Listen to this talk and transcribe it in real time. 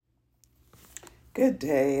Good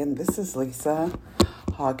day, and this is Lisa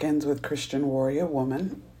Hawkins with Christian Warrior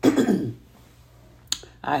Woman.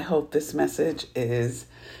 I hope this message is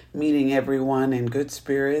meeting everyone in good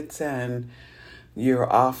spirits and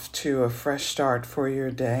you're off to a fresh start for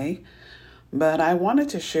your day. But I wanted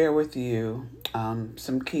to share with you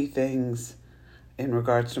some key things in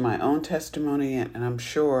regards to my own testimony, and I'm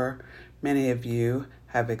sure many of you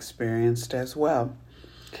have experienced as well.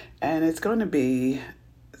 And it's going to be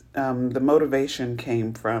the motivation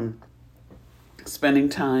came from spending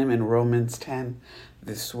time in Romans 10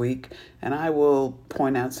 this week, and I will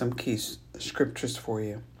point out some key scriptures for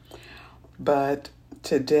you. But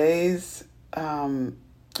today's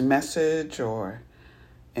message or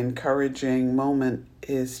encouraging moment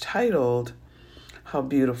is titled, "How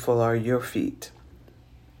Beautiful Are Your Feet?"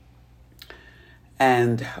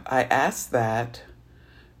 And I ask that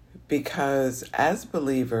because as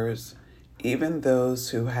believers, even those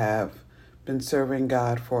who have been serving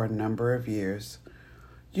God for a number of years,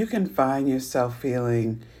 you can find yourself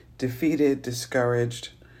feeling defeated, discouraged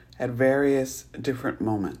at various different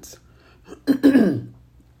moments. And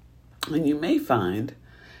you may find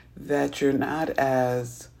that you're not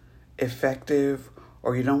as effective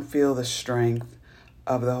or you don't feel the strength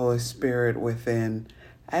of the Holy Spirit within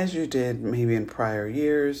as you did maybe in prior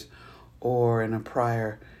years or in a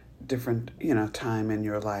prior different, time in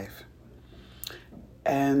your life.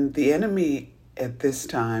 And the enemy at this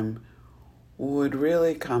time would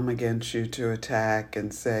really come against you to attack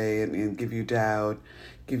and say and give you doubt,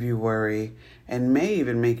 give you worry, and may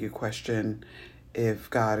even make you question if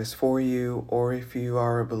God is for you or if you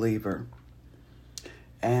are a believer.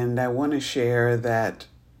 And I want to share that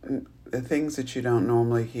the things that you don't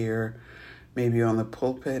normally hear maybe on the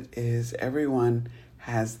pulpit is everyone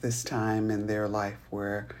has this time in their life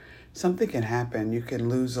where something can happen. You can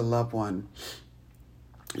lose a loved one.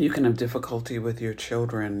 You can have difficulty with your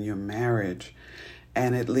children, your marriage,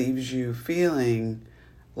 and it leaves you feeling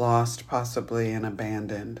lost, possibly, and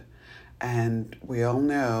abandoned. And we all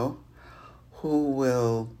know who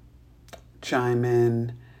will chime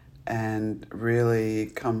in and really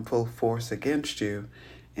come full force against you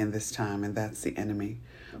in this time, and that's the enemy.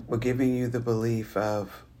 We're giving you the belief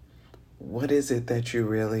of what is it that you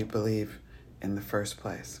really believe in the first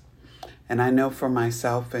place. And I know for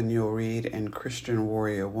myself, and you'll read in Christian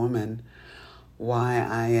Warrior Woman, why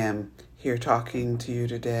I am here talking to you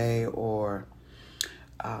today, or,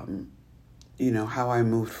 how I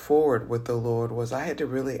moved forward with the Lord was I had to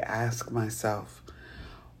really ask myself,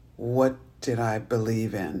 what did I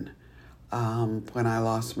believe in when I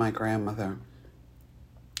lost my grandmother?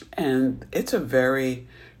 And it's a very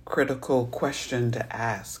critical question to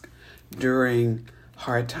ask during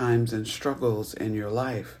hard times and struggles in your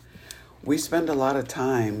life. We spend a lot of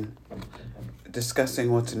time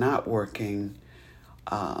discussing what's not working,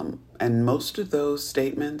 and most of those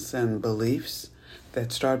statements and beliefs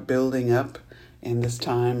that start building up in this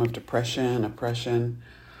time of depression, oppression,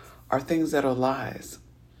 are things that are lies.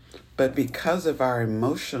 But because of our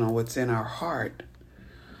emotional, what's in our heart,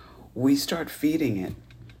 we start feeding it,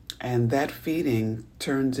 and that feeding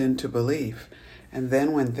turns into belief. And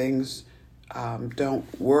then when things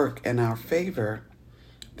don't work in our favor,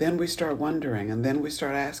 then we start wondering, and then we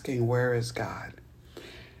start asking, where is God?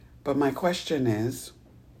 But my question is,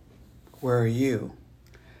 where are you?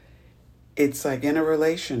 It's like in a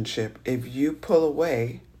relationship, if you pull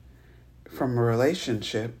away from a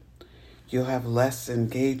relationship, you'll have less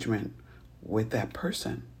engagement with that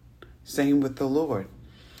person. Same with the Lord.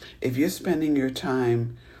 If you're spending your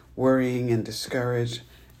time worrying and discouraged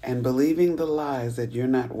and believing the lies that you're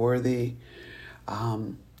not worthy,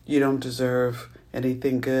 you don't deserve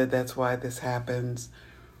anything good, that's why this happens,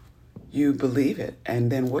 you believe it.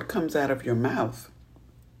 And then what comes out of your mouth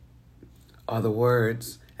are the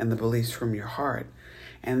words and the beliefs from your heart.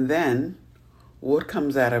 And then what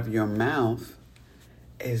comes out of your mouth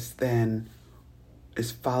is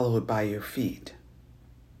followed by your feet.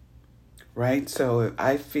 Right? So if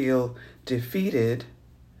I feel defeated,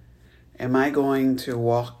 am I going to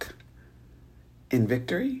walk in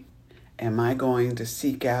victory? Am I going to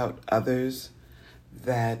seek out others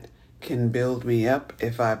that can build me up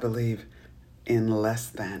if I believe in less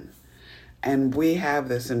than? And we have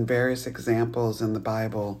this in various examples in the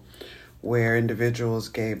Bible where individuals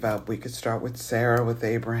gave up. We could start with Sarah with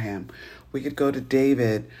Abraham. We could go to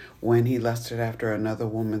David when he lusted after another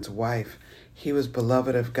woman's wife. He was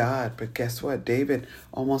beloved of God, but guess what? David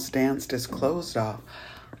almost danced his clothes off.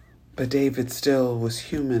 But David still was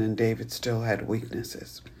human, and David still had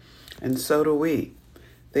weaknesses. And so do we.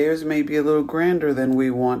 Theirs may be a little grander than we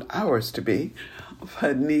want ours to be,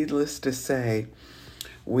 but needless to say,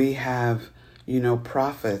 we have,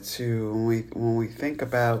 prophets who, when we think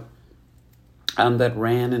about that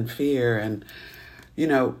ran in fear, and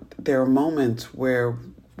there are moments where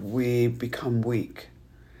we become weak,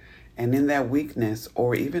 and in that weakness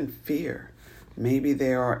or even fear, maybe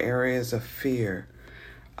there are areas of fear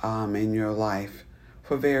in your life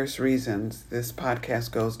for various reasons. This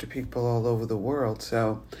podcast goes to people all over the world,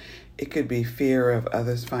 so it could be fear of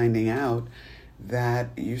others finding out that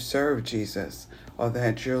you serve Jesus or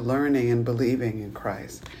that you're learning and believing in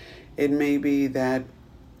Christ. It may be that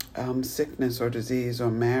sickness or disease or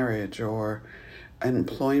marriage or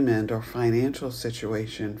employment or financial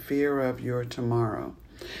situation, fear of your tomorrow.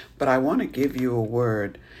 But I want to give you a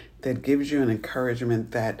word that gives you an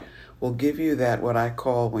encouragement that will give you that, what I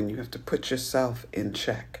call, when you have to put yourself in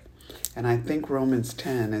check. And I think Romans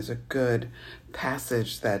 10 is a good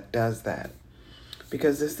passage that does that,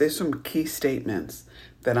 because there's some key statements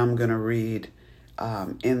that I'm going to read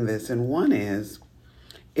in this. And one is,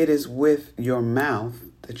 it is with your mouth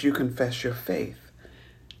that you confess your faith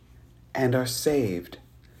and are saved,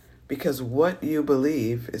 because what you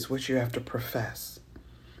believe is what you have to profess.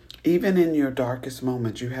 Even in your darkest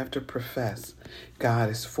moments, you have to profess,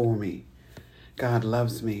 God is for me. God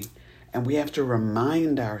loves me. And we have to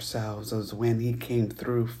remind ourselves of when he came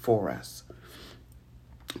through for us.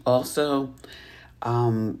 Also,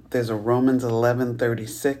 there's a Romans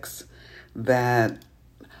 11:36 that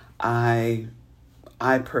I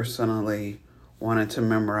personally wanted to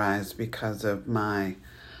memorize because of my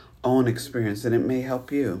own experience, and it may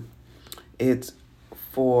help you. It's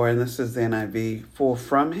and this is the NIV, for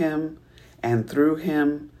from him and through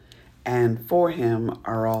him and for him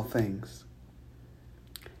are all things.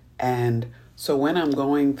 And so when I'm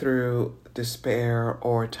going through despair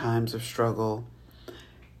or times of struggle,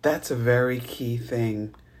 that's a very key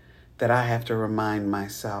thing that I have to remind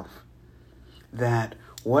myself, that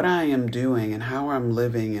what I am doing and how I'm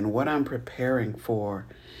living and what I'm preparing for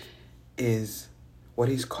is what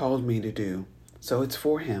he's called me to do. So it's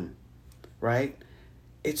for him, right?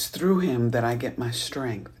 It's through him that I get my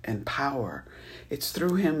strength and power. It's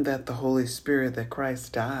through him that the Holy Spirit, that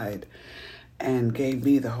Christ died and gave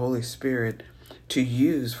me the Holy Spirit to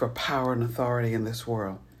use for power and authority in this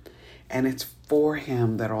world. And it's for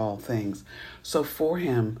him that all things. So for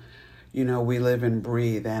him, we live and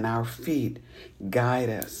breathe, and our feet guide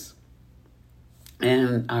us.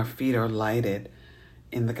 And our feet are lighted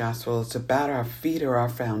in the gospel. It's about our feet are our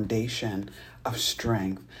foundation of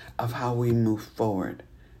strength, of how we move forward.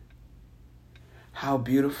 How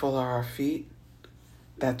beautiful are our feet?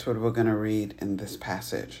 That's what we're going to read in this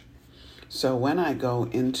passage. So when I go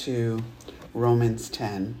into Romans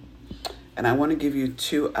 10, and I want to give you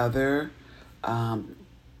two other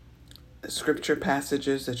scripture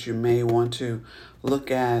passages that you may want to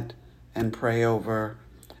look at and pray over: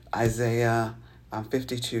 Isaiah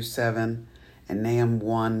 52:7 and Nahum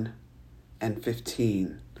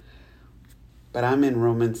 1:15. But I'm in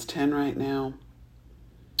Romans 10 right now,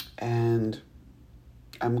 and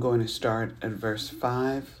I'm going to start at verse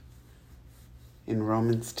 5 in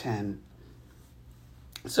Romans 10.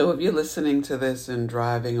 So if you're listening to this and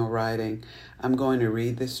driving or riding, I'm going to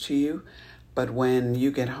read this to you. But when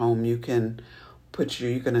you get home, you can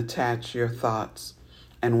attach your thoughts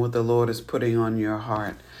and what the Lord is putting on your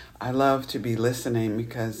heart. I love to be listening,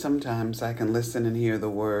 because sometimes I can listen and hear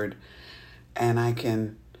the word and I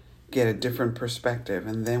can get a different perspective.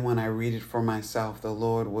 And then when I read it for myself, the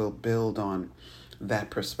Lord will build on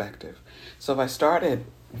that perspective. So if I start at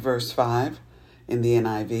verse 5 in the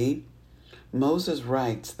NIV, Moses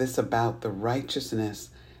writes this about the righteousness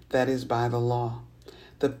that is by the law.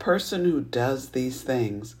 The person who does these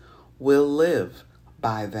things will live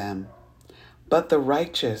by them. But the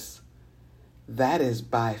righteous that is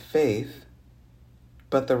by faith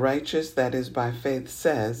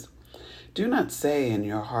says, do not say in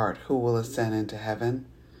your heart, who will ascend into heaven?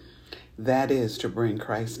 That is to bring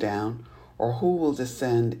Christ down. Or who will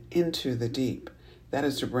descend into the deep? That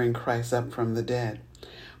is to bring Christ up from the dead.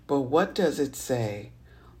 But what does it say?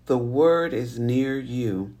 The word is near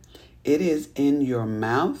you. It is in your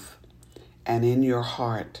mouth and in your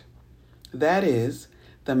heart. That is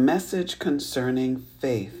the message concerning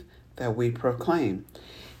faith that we proclaim.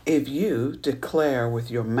 If you declare with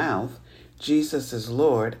your mouth Jesus is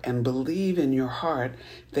Lord and believe in your heart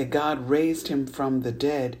that God raised him from the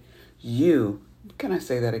dead, can I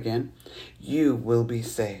say that again? You will be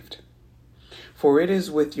saved. For it is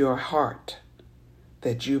with your heart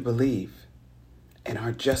that you believe and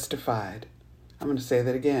are justified. I'm going to say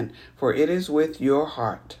that again. For it is with your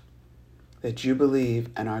heart that you believe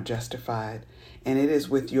and are justified, and it is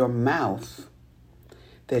with your mouth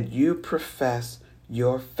that you profess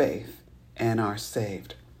your faith and are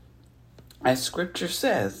saved. As Scripture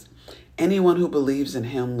says, anyone who believes in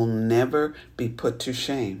him will never be put to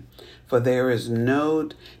shame, for there is no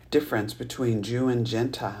difference between Jew and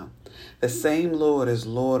Gentile. The same Lord is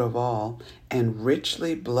Lord of all and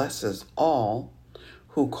richly blesses all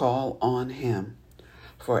who call on him.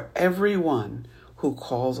 For everyone who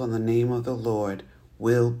calls on the name of the Lord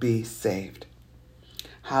will be saved.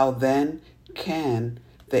 How then can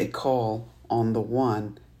they call on the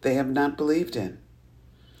one they have not believed in?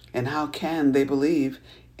 And how can they believe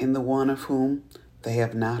in the one of whom they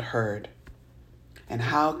have not heard? And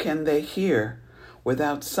how can they hear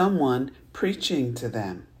without someone preaching to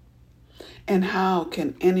them? And how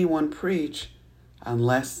can anyone preach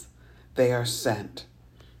unless they are sent?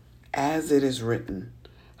 As it is written,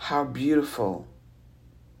 how beautiful,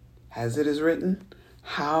 as it is written,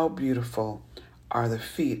 how beautiful are the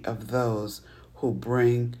feet of those who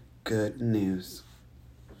bring good news.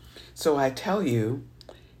 So I tell you,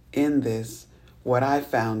 in this, what I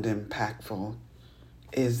found impactful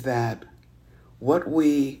is that what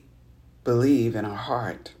we believe in our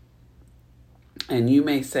heart, and you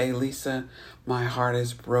may say, Lisa, my heart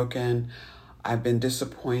is broken. I've been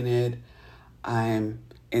disappointed. I'm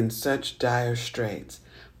in such dire straits.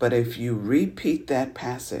 But if you repeat that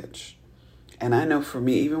passage, and I know for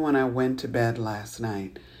me, even when I went to bed last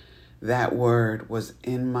night, that word was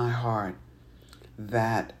in my heart,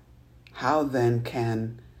 that how then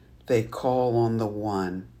can they call on the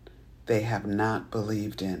one they have not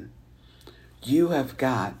believed in? You have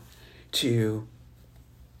got to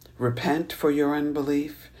repent for your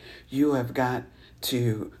unbelief. You have got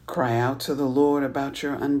to cry out to the Lord about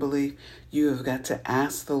your unbelief. You have got to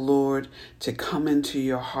ask the Lord to come into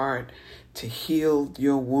your heart, to heal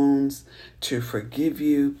your wounds, to forgive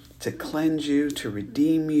you, to cleanse you, to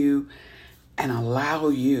redeem you, and allow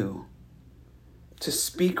you to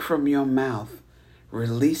speak from your mouth,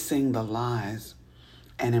 releasing the lies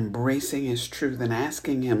and embracing his truth and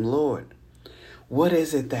asking him, Lord, what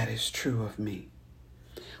is it that is true of me?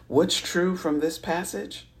 What's true from this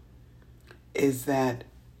passage is that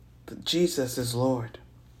Jesus is Lord.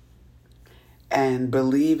 And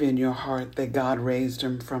believe in your heart that God raised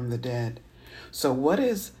him from the dead. So what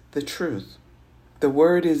is the truth? The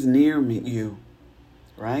word is near you,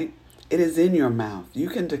 right? It is in your mouth. You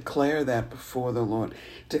can declare that before the Lord.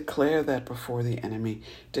 Declare that before the enemy.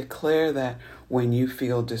 Declare that when you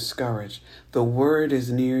feel discouraged. The word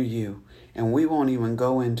is near you. And we won't even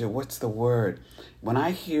go into what's the word. When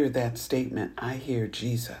I hear that statement, I hear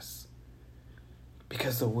Jesus.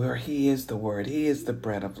 Because the word, he is the word. He is the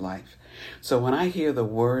bread of life. So when I hear the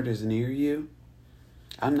word is near you,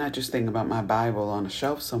 I'm not just thinking about my Bible on a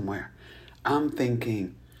shelf somewhere. I'm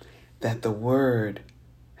thinking that the word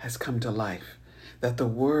has come to life, that the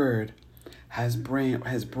word has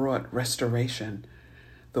brought restoration.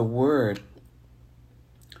 The word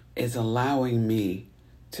is allowing me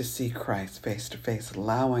to see Christ face to face,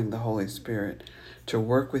 allowing the Holy Spirit to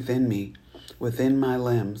work within me, within my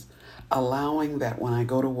limbs, allowing that when I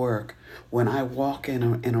go to work, when I walk in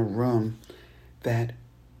a room, that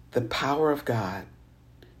the power of God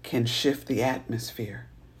can shift the atmosphere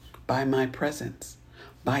by my presence,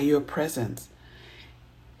 by your presence.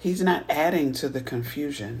 He's not adding to the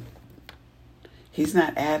confusion. He's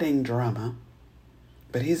not adding drama,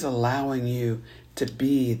 but he's allowing you to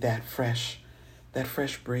be that fresh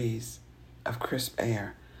breeze of crisp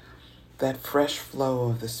air, that fresh flow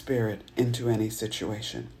of the Spirit into any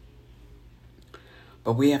situation.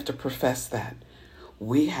 But we have to profess that.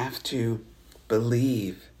 We have to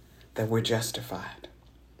believe that we're justified.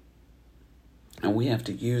 And we have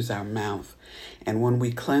to use our mouth. And when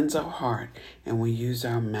we cleanse our heart and we use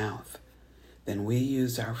our mouth, then we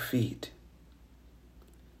use our feet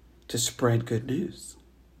to spread good news.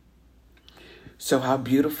 So how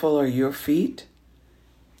beautiful are your feet?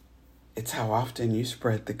 It's how often you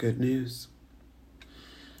spread the good news.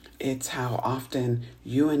 It's how often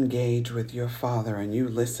you engage with your Father and you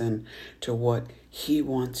listen to what he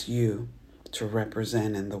wants you to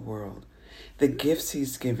represent in the world. The gifts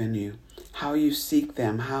he's given you, how you seek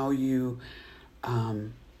them, how you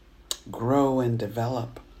grow and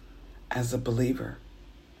develop as a believer.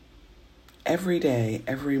 Every day,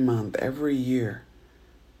 every month, every year,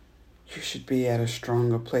 you should be at a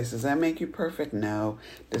stronger place. Does that make you perfect? No.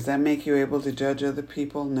 Does that make you able to judge other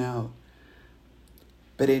people? No.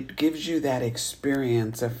 But it gives you that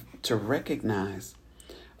experience to recognize,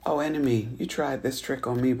 oh, enemy, you tried this trick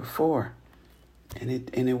on me before, and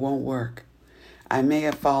it won't work. I may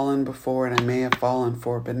have fallen before and I may have fallen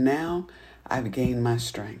for it, but now I've gained my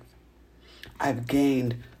strength. I've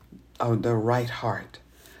gained the right heart.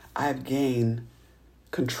 I've gained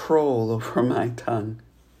control over my tongue.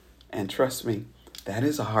 And trust me, that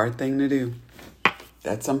is a hard thing to do.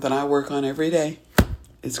 That's something I work on every day.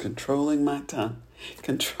 It's controlling my tongue,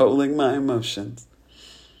 controlling my emotions.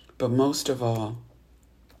 But most of all,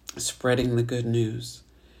 spreading the good news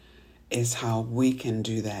is how we can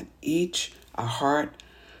do that. Each, our heart,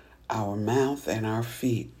 our mouth, and our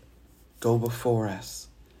feet go before us.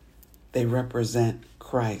 They represent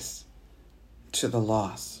Christ to the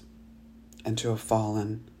lost and to a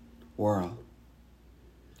fallen world.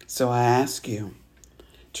 So I ask you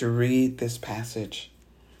to read this passage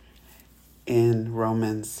in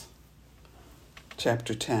Romans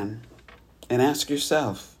chapter 10 and ask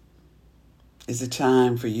yourself, is it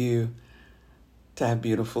time for you to have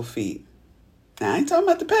beautiful feet? Now, I ain't talking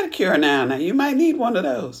about the pedicure now. Now, you might need one of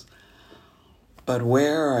those. But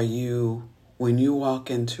where are you when you walk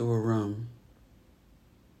into a room?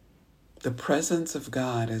 The presence of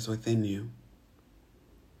God is within you.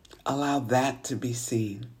 Allow that to be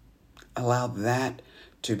seen. Allow that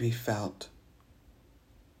to be felt.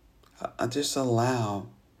 Just allow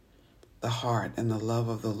the heart and the love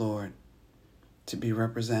of the Lord to be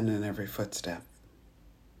represented in every footstep.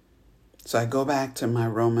 So I go back to my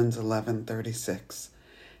Romans 11:36,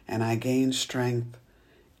 and I gain strength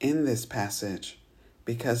in this passage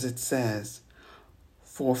because it says,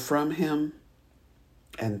 "For from him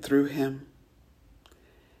and through him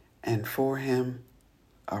and for him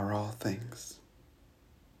are all things."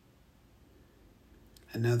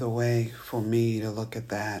 Another way for me to look at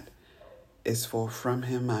that is, for from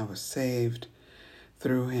him I was saved,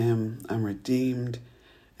 through him I'm redeemed,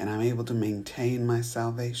 and I'm able to maintain my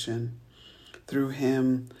salvation. Through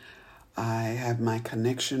him I have my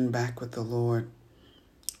connection back with the Lord,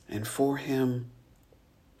 and for him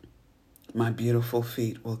my beautiful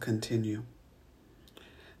feet will continue.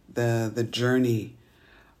 The journey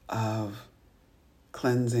of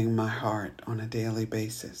cleansing my heart on a daily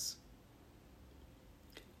basis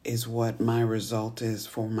is what my result is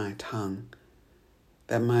for my tongue.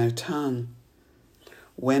 That my tongue,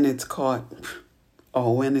 when it's caught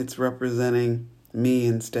or when it's representing me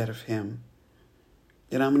instead of him,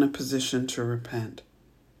 that I'm in a position to repent.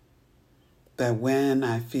 That when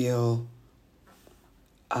I feel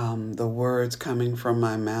the words coming from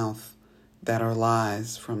my mouth that are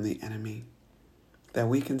lies from the enemy, that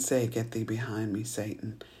we can say, "Get thee behind me,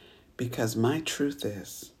 Satan," because my truth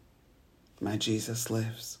is, my Jesus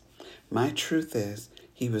lives. My truth is,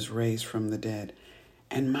 he was raised from the dead.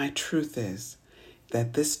 And my truth is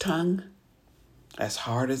that this tongue, as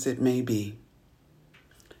hard as it may be,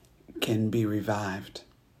 can be revived,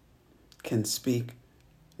 can speak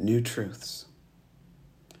new truths,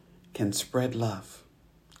 can spread love,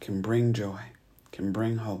 can bring joy, can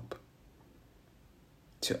bring hope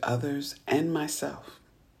to others and myself.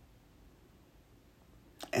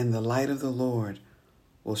 And the light of the Lord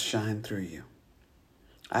will shine through you.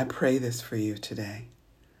 I pray this for you today.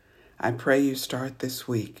 I pray you start this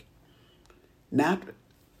week not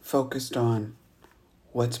focused on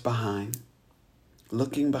what's behind,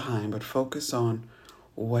 looking behind, but focus on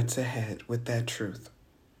what's ahead with that truth.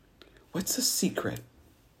 What's the secret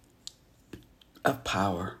of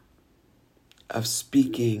power, of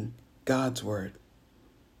speaking God's word?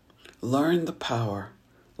 Learn the power.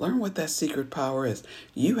 Learn what that secret power is.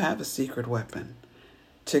 You have a secret weapon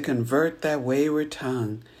to convert that wayward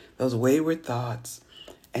tongue, those wayward thoughts,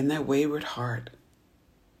 and that wayward heart.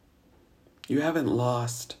 You haven't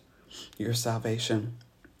lost your salvation.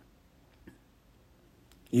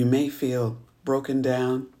 You may feel broken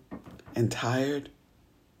down and tired,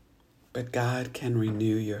 but God can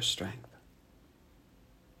renew your strength.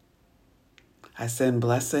 I send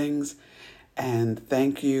blessings and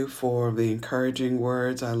thank you for the encouraging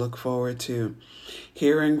words. I look forward to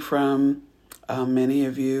hearing from many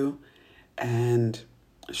of you, and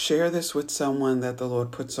share this with someone that the Lord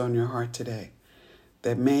puts on your heart today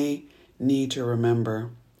that may need to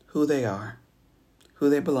remember who they are, who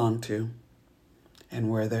they belong to, and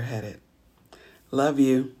where they're headed. Love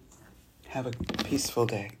you. Have a peaceful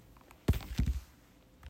day.